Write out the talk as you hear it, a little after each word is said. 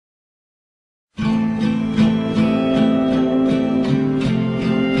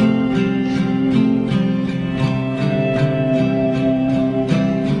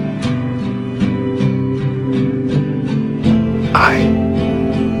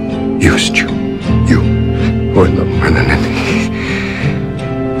used you. You were the more than anything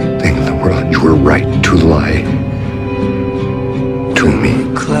in the world. You were right to lie to me.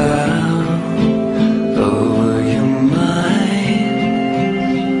 Cloud over your mind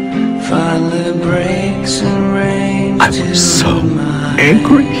finally breaks and rains. I was so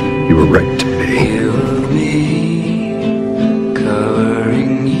angry. You were right to me. You and me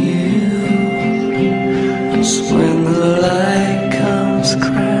covering you. It's when the light comes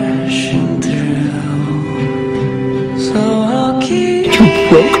crashing through. So I'll keep You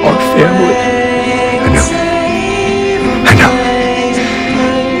broke our family. I know. I know.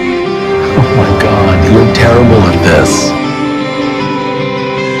 Oh my God, you're terrible at this.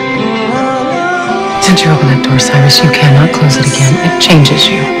 Since you opened that door, Cyrus, you cannot close it again. It changes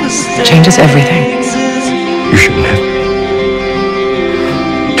you. It changes everything. You shouldn't have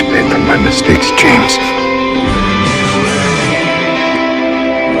to pay for my mistakes, James.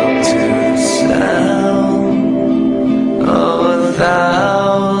 to the sound of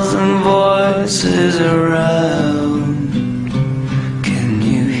 1,000 voices around. Can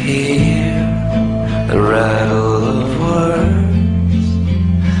you hear the rattle of words?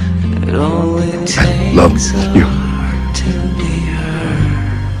 It only takes love you. a heart to be heard.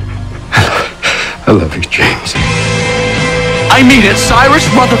 I love you, James. I mean it, Cyrus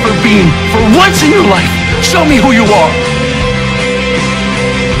Rutherford BEENE. For once in your life, show me who you are.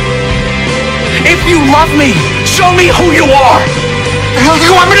 If you love me, show me who you are. The hell do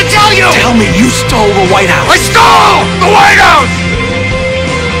you want me to tell you? Tell me you stole the White House. I stole the White House!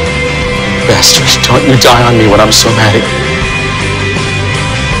 Bastards, don't you die on me when I'm so mad at you.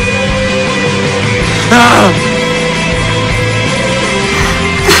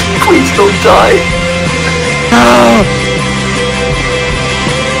 Please don't die.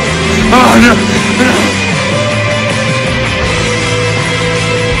 Oh, no.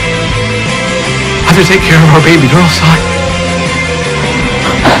 I have to take care of our baby girl, son.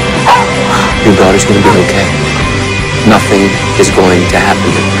 Your daughter's gonna be okay. Nothing is going to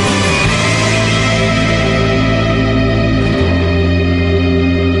happen to her.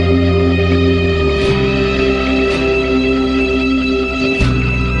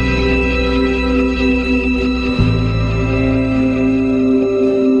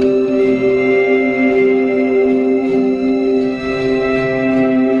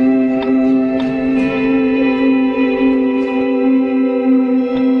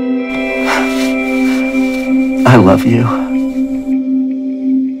 I love you.